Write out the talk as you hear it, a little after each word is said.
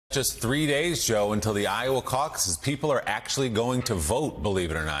Just 3 days, Joe, until the Iowa caucuses. People are actually going to vote, believe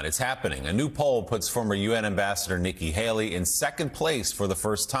it or not. It's happening. A new poll puts former UN Ambassador Nikki Haley in second place for the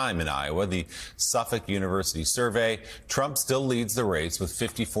first time in Iowa. The Suffolk University survey. Trump still leads the race with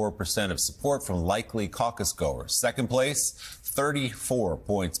 54% of support from likely caucus goers. Second place, 34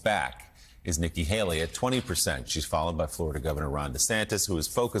 points back, is Nikki Haley at 20%. She's followed by Florida Governor Ron DeSantis, who has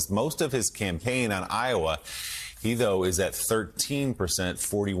focused most of his campaign on Iowa. He, though, is at 13%,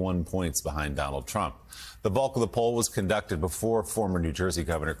 41 points behind Donald Trump. The bulk of the poll was conducted before former New Jersey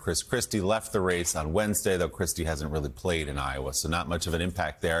Governor Chris Christie left the race on Wednesday, though Christie hasn't really played in Iowa, so not much of an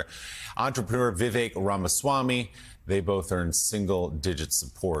impact there. Entrepreneur Vivek Ramaswamy, they both earned single-digit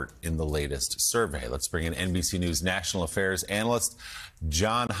support in the latest survey. Let's bring in NBC News national affairs analyst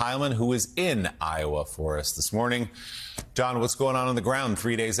John Heilemann, who is in Iowa for us this morning. John, what's going on the ground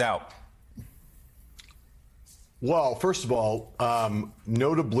 3 days out? Well, first of all,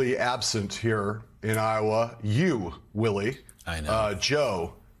 notably absent here in Iowa, you, Willie, I know.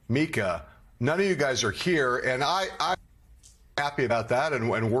 Joe, Mika, none of you guys are here, and I'm happy about that and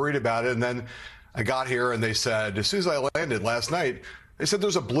worried about it. And then I got here and they said, as soon as I landed last night, they said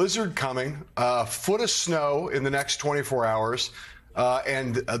there's a blizzard coming, a foot of snow in the next 24 hours,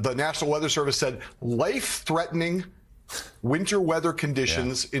 and the National Weather Service said life-threatening winter weather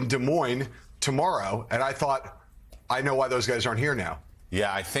conditions in Des Moines tomorrow. And I thought, I know why those guys aren't here now.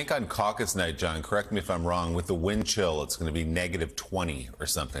 Yeah, I think on caucus night, John, correct me if I'm wrong, with the wind chill, it's going to be -20 or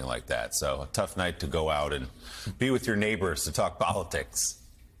something like that. So a tough night to go out and be with your neighbors to talk politics.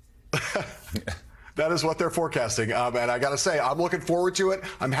 That is what they're forecasting. And I got to say, I'm looking forward to it.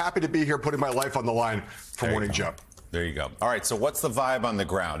 I'm happy to be here putting my life on the line for Morning Jump. There you go. All right, so what's the vibe on the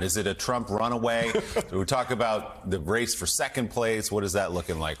ground? Is it a Trump runaway? Do we talk about the race for second place? What is that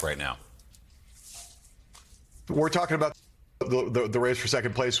looking like right now? We're talking about the race for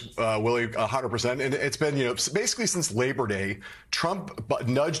second place, Willie, 100%. And it's been, basically since Labor Day, Trump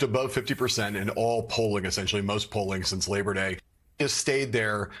nudged above 50% in all polling, essentially most polling since Labor Day. He has stayed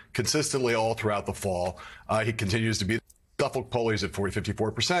there consistently all throughout the fall. He continues to be Suffolk polling at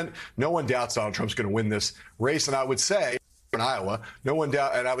 54%. No one doubts Donald Trump's going to win this race. And I would say, in Iowa, no one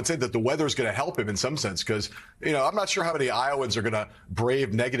doubt, and I would say that the weather is going to help him in some sense because, I'm not sure how many Iowans are going to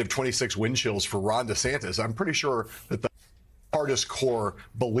brave -26 wind chills for Ron DeSantis. I'm pretty sure that the hardest core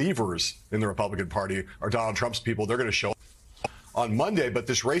believers in the Republican Party are Donald Trump's people. They're going to show up on Monday. But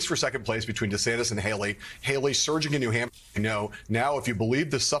this race for second place between DeSantis and Haley surging in New Hampshire. Now, if you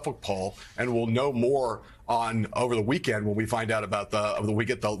believe the Suffolk poll, and we'll know more on over the weekend when we find out about we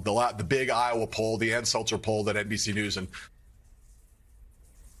get the big Iowa poll, the Ann Seltzer poll that NBC News and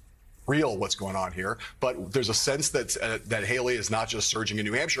real what's going on here, but there's a sense that Haley is not just surging in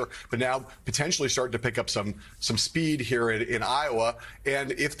New Hampshire, but now potentially starting to pick up some speed here in Iowa.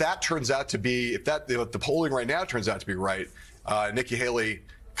 And if that turns out to be, if the polling right now turns out to be right, Nikki Haley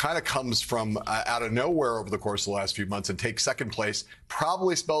kind of comes from out of nowhere over the course of the last few months and takes second place,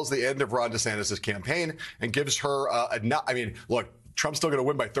 probably spells the end of Ron DeSantis' campaign and gives her look, Trump's still going to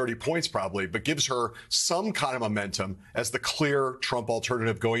win by 30 points probably, but gives her some kind of momentum as the clear Trump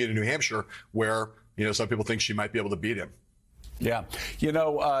alternative going into New Hampshire, where, some people think she might be able to beat him. Yeah.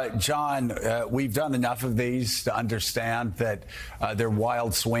 John, we've done enough of these to understand that there are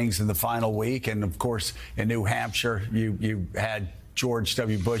wild swings in the final week. And, of course, in New Hampshire, you had George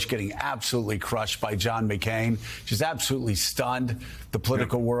W. Bush getting absolutely crushed by John McCain, just absolutely stunned the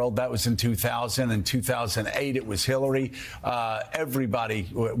political world. That was in 2000. In 2008, it was Hillary.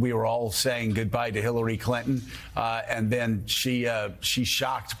 We were all saying goodbye to Hillary Clinton. And then she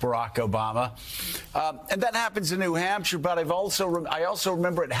shocked Barack Obama. And that happens in New Hampshire. But I also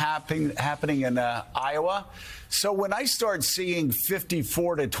remember it happening in Iowa. So when I start seeing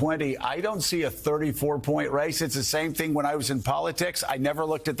 54-20, I don't see a 34-point race. It's the same thing when I was in politics. I never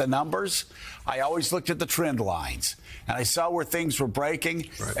looked at the numbers. I always looked at the trend lines. And I saw where things were breaking.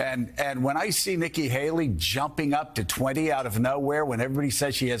 Right. And when I see Nikki Haley jumping up to 20 out of nowhere, when everybody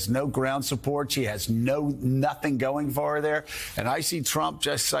says she has no ground support, she has nothing going for her there, and I see Trump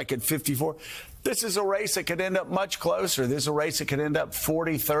just like at 54, this is a race that could end up much closer. This is a race that could end up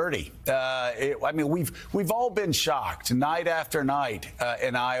 40-30. We've all been shocked night after night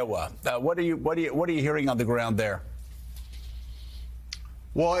in Iowa. What are you hearing on the ground there?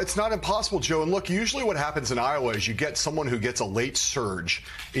 Well, it's not impossible, Joe. And look, usually what happens in Iowa is you get someone who gets a late surge.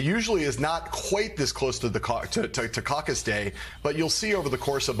 It usually is not quite this close to the caucus day, but you'll see over the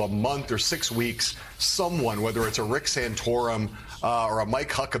course of a month or 6 weeks, someone, whether it's a Rick Santorum or a Mike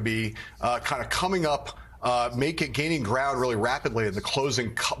Huckabee, kind of coming up gaining ground really rapidly in the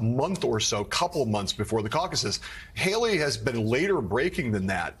closing month or so, couple months before the caucuses. Haley has been later breaking than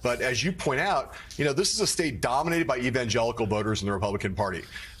that. But as you point out, this is a state dominated by evangelical voters in the Republican Party.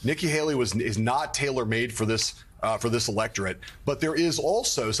 Nikki Haley is not tailor-made for this electorate. But there is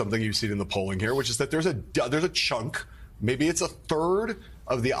also something you've seen in the polling here, which is that there's a chunk, maybe it's a third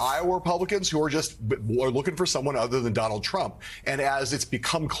of the Iowa Republicans who are looking for someone other than Donald Trump. And as it's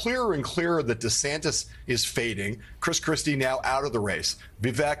become clearer and clearer that DeSantis is fading, Chris Christie now out of the race,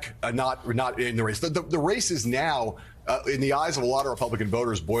 Vivek not in the race. The race is now, in the eyes of a lot of Republican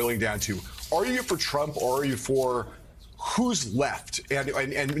voters, boiling down to, are you for Trump or are you for who's left?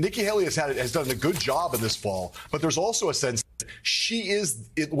 And Nikki Haley has done a good job in this fall, but there's also a sense that she is,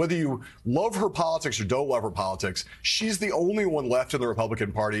 whether you love her politics or don't love her politics, she's the only one left in the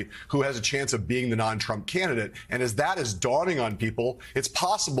Republican Party who has a chance of being the non-Trump candidate. And as that is dawning on people, it's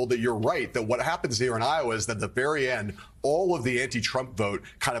possible that you're right, that what happens here in Iowa is that at the very end, all of the anti-Trump vote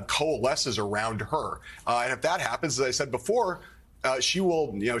kind of coalesces around her. And if that happens, as I said before, she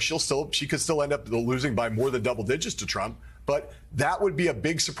could still end up losing by more than double digits to Trump. But that would be a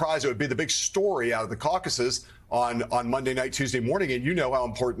big surprise. It would be the big story out of the caucuses on Monday night, Tuesday morning. And you know how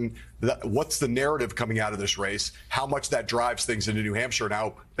important, what's the narrative coming out of this race, how much that drives things into New Hampshire, and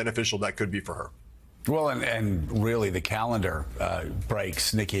how beneficial that could be for her. Well, and really the calendar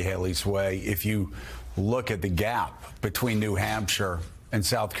breaks Nikki Haley's way. If you look at the gap between New Hampshire and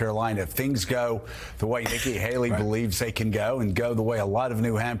South Carolina, if things go the way Nikki Haley believes they can go, and go the way a lot of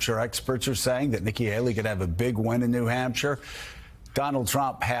New Hampshire experts are saying, that Nikki Haley could have a big win in New Hampshire, Donald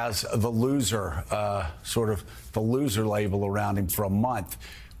Trump has the loser, sort of the loser label around him for a month.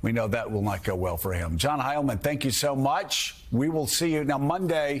 We know that will not go well for him. John Heilemann, thank you so much. We will see you. Now,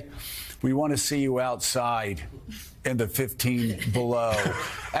 Monday, we want to see you outside in the 15 below.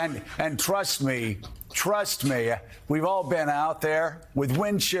 And trust me, we've all been out there with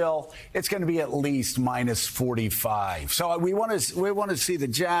wind chill. It's going to be at least minus 45. So we want to see the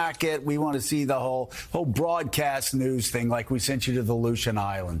jacket. We want to see the whole broadcast news thing, like we sent you to the Aleutian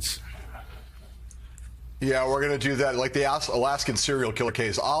Islands. Yeah, we're going to do that, like the Alaskan serial killer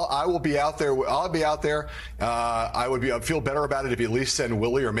case. I will be out there. I'll be out there. I'd feel better about it if you at least send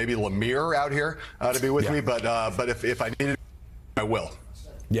Willie or maybe Lemire out here to be with me. But if I need it, I will.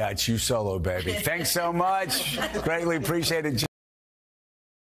 Yeah, it's you solo, baby. Thanks so much. Greatly appreciated.